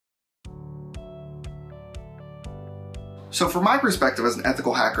So from my perspective as an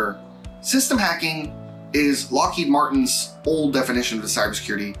ethical hacker, system hacking is Lockheed Martin's old definition of the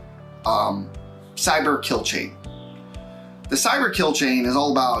cybersecurity cyber kill chain. The cyber kill chain is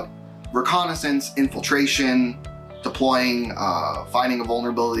all about reconnaissance, infiltration, deploying, finding a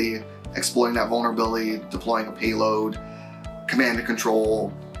vulnerability, exploiting that vulnerability, deploying a payload, command and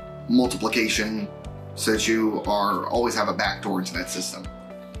control, multiplication, so that you always have a backdoor into that system.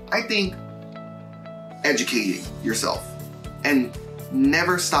 I think educating yourself and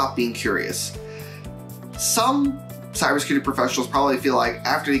never stop being curious. Some cybersecurity professionals probably feel like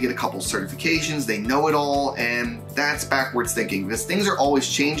after they get a couple certifications, they know it all, and that's backwards thinking, because things are always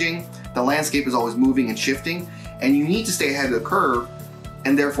changing, the landscape is always moving and shifting, and you need to stay ahead of the curve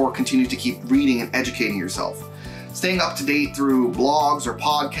and therefore continue to keep reading and educating yourself. Staying up to date through blogs or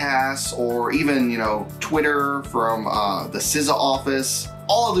podcasts, or even, Twitter from the CISA office.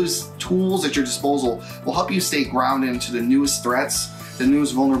 All of those tools at your disposal will help you stay grounded into the newest threats, the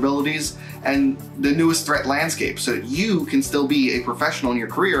newest vulnerabilities, and the newest threat landscape, so that you can still be a professional in your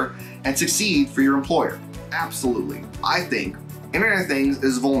career and succeed for your employer. Absolutely. I think Internet of Things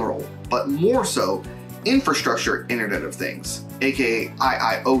is vulnerable, but more so infrastructure Internet of Things, aka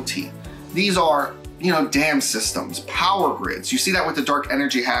IIoT. These are dam systems, power grids. You see that with the dark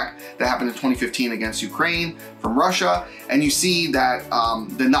energy hack that happened in 2015 against Ukraine from Russia, and you see that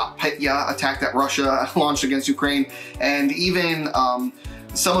the NotPetya attack that Russia launched against Ukraine, and even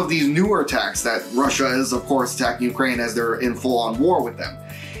some of these newer attacks that Russia is, of course, attacking Ukraine as they're in full-on war with them.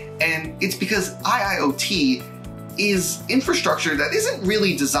 And it's because IIoT is infrastructure that isn't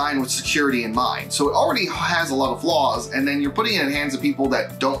really designed with security in mind. So it already has a lot of flaws, and then you're putting it in the hands of people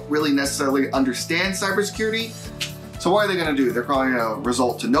that don't really necessarily understand cybersecurity. So what are they gonna do? They're probably gonna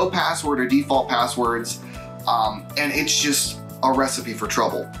result to no password or default passwords, and it's just a recipe for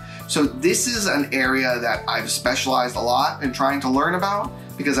trouble. So this is an area that I've specialized a lot in trying to learn about,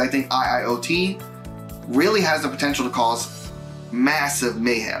 because I think IIoT really has the potential to cause massive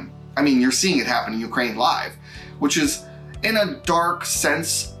mayhem. I mean, you're seeing it happen in Ukraine live, which is, in a dark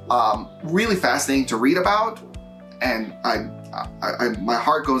sense, really fascinating to read about. And my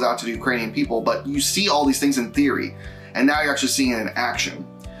heart goes out to the Ukrainian people, but you see all these things in theory, and now you're actually seeing it in action.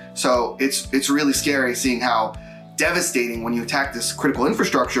 So it's really scary seeing how devastating, when you attack this critical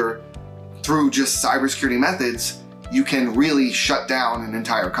infrastructure through just cybersecurity methods, you can really shut down an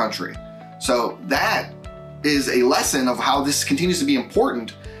entire country. So that is a lesson of how this continues to be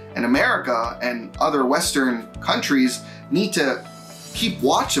important, and America and other Western countries need to keep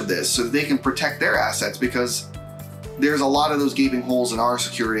watch of this so that they can protect their assets, because there's a lot of those gaping holes in our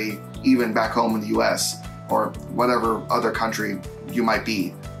security, even back home in the US or whatever other country you might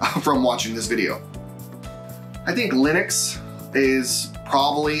be from watching this video. I think Linux is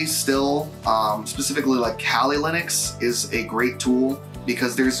probably still, specifically like Kali Linux is a great tool,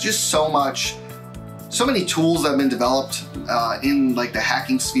 because there's just so many tools that have been developed in like the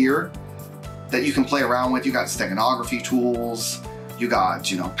hacking sphere that you can play around with. You got steganography tools, you got,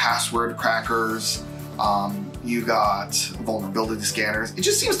 password crackers, you got vulnerability scanners. It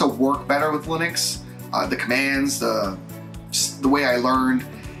just seems to work better with Linux. The commands, the way I learned,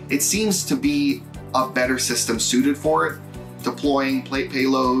 it seems to be a better system suited for it. Deploying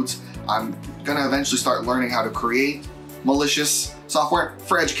payloads. I'm gonna eventually start learning how to create malicious software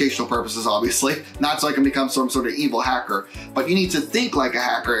for educational purposes, obviously, not so I can become some sort of evil hacker, but you need to think like a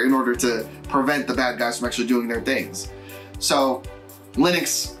hacker in order to prevent the bad guys from actually doing their things. So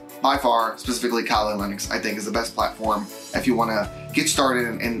Linux, by far, specifically Kali Linux, I think is the best platform if you want to get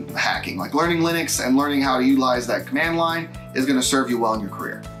started in hacking. Like, learning Linux and learning how to utilize that command line is going to serve you well in your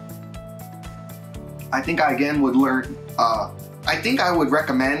career. I think I again would learn, I think I would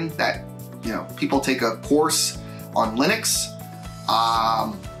recommend that, people take a course on Linux.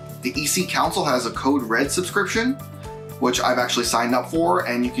 The EC Council has a Code Red subscription, which I've actually signed up for,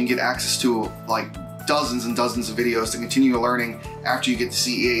 and you can get access to like dozens and dozens of videos to continue learning after you get to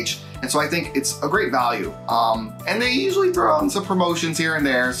CEH. And so I think it's a great value. And they usually throw in some promotions here and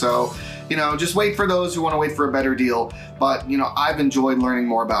there, so just wait for those who want to wait for a better deal. But I've enjoyed learning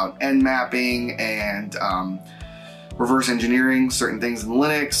more about Nmapping and reverse engineering certain things in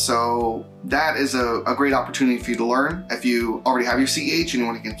Linux, so that is a great opportunity for you to learn. If you already have your CEH and you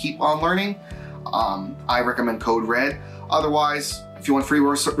want to keep on learning, I recommend Code Red. Otherwise, if you want free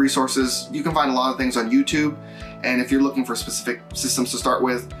resources, you can find a lot of things on YouTube. And if you're looking for specific systems to start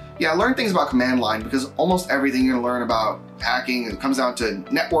with, learn things about command line, because almost everything you're gonna learn about hacking, it comes down to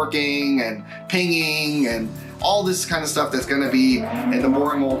networking and pinging and all this kind of stuff that's gonna be in the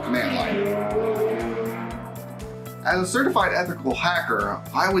boring old command line. As a certified ethical hacker,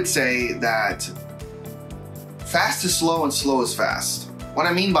 I would say that fast is slow and slow is fast. What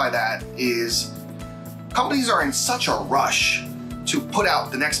I mean by that is companies are in such a rush to put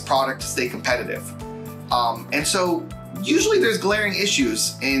out the next product to stay competitive. And so usually there's glaring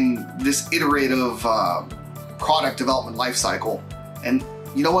issues in this iterative product development lifecycle. And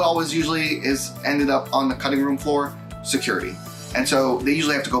you know what always usually is ended up on the cutting room floor? Security. And so they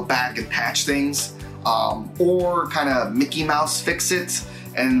usually have to go back and patch things or kind of Mickey Mouse fix it,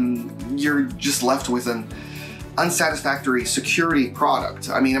 and you're just left with an unsatisfactory security product.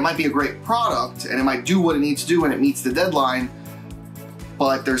 I mean, it might be a great product and it might do what it needs to do and it meets the deadline,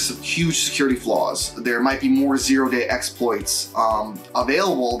 but there's some huge security flaws. There might be more zero-day exploits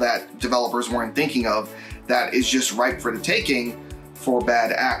available that developers weren't thinking of that is just ripe for the taking for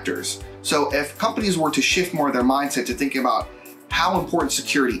bad actors. So if companies were to shift more of their mindset to thinking about how important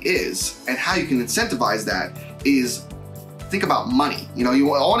security is and how you can incentivize that is think about money. You know,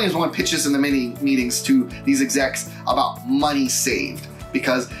 you always want to pitch this in the many meetings to these execs about money saved,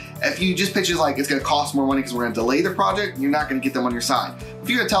 because if you just pitch it like it's going to cost more money because we're going to delay the project, you're not going to get them on your side. If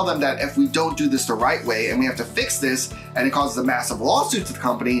you're going to tell them that if we don't do this the right way and we have to fix this and it causes a massive lawsuit to the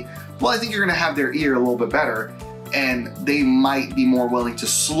company, well, I think you're going to have their ear a little bit better, and they might be more willing to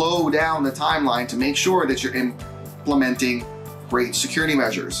slow down the timeline to make sure that you're implementing great security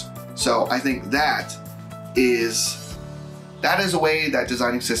measures. So I think that is a way that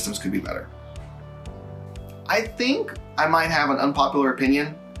designing systems could be better. I think I might have an unpopular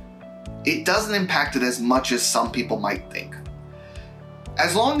opinion. It doesn't impact it as much as some people might think.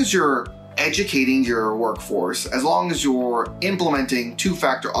 As long as you're educating your workforce, as long as you're implementing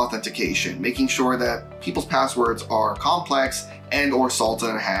two-factor authentication, making sure that people's passwords are complex and or salted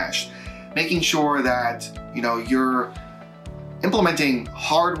and hashed, making sure that, you know, you're implementing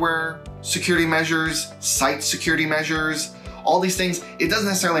hardware security measures, site security measures, all these things, it doesn't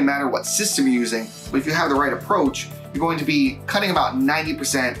necessarily matter what system you're using, but if you have the right approach, you're going to be cutting about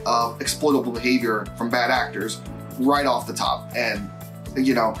 90% of exploitable behavior from bad actors right off the top. And,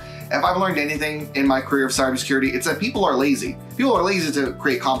 you know, if I've learned anything in my career of cybersecurity, it's that people are lazy. People are lazy to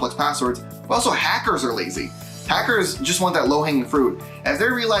create complex passwords, but also hackers are lazy. Hackers just want that low-hanging fruit. As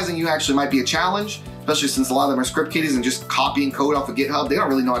they're realizing you actually might be a challenge, especially since a lot of them are script kiddies and just copying code off of GitHub, they don't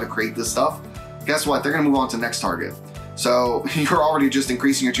really know how to create this stuff. Guess what? They're gonna move on to the next target. So you're already just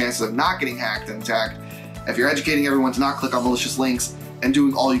increasing your chances of not getting hacked and attacked if you're educating everyone to not click on malicious links and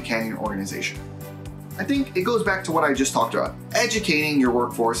doing all you can in your organization. I think it goes back to what I just talked about. Educating your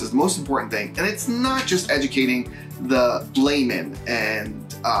workforce is the most important thing, and it's not just educating the layman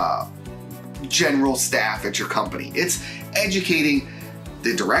and general staff at your company. It's educating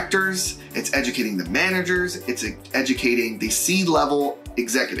the directors, it's educating the managers, it's educating the C-level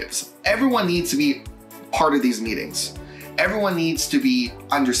executives. Everyone needs to be part of these meetings. Everyone needs to be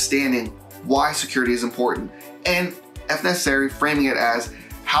understanding why security is important, and if necessary, framing it as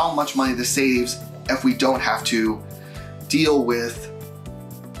how much money this saves if we don't have to deal with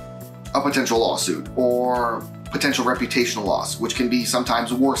a potential lawsuit or potential reputational loss, which can be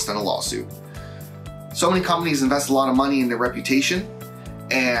sometimes worse than a lawsuit. So many companies invest a lot of money in their reputation,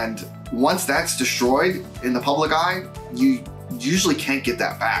 and once that's destroyed in the public eye, you usually can't get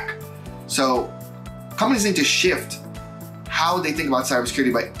that back. So companies need to shift how they think about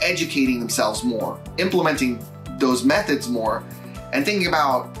cybersecurity by educating themselves more, implementing those methods more, and thinking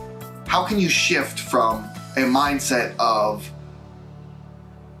about how can you shift from a mindset of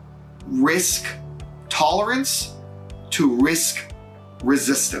risk tolerance to risk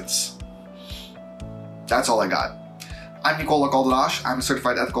resistance. That's all I got. I'm Nikola Caldedash. I'm a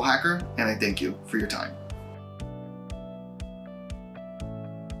certified ethical hacker, and I thank you for your time.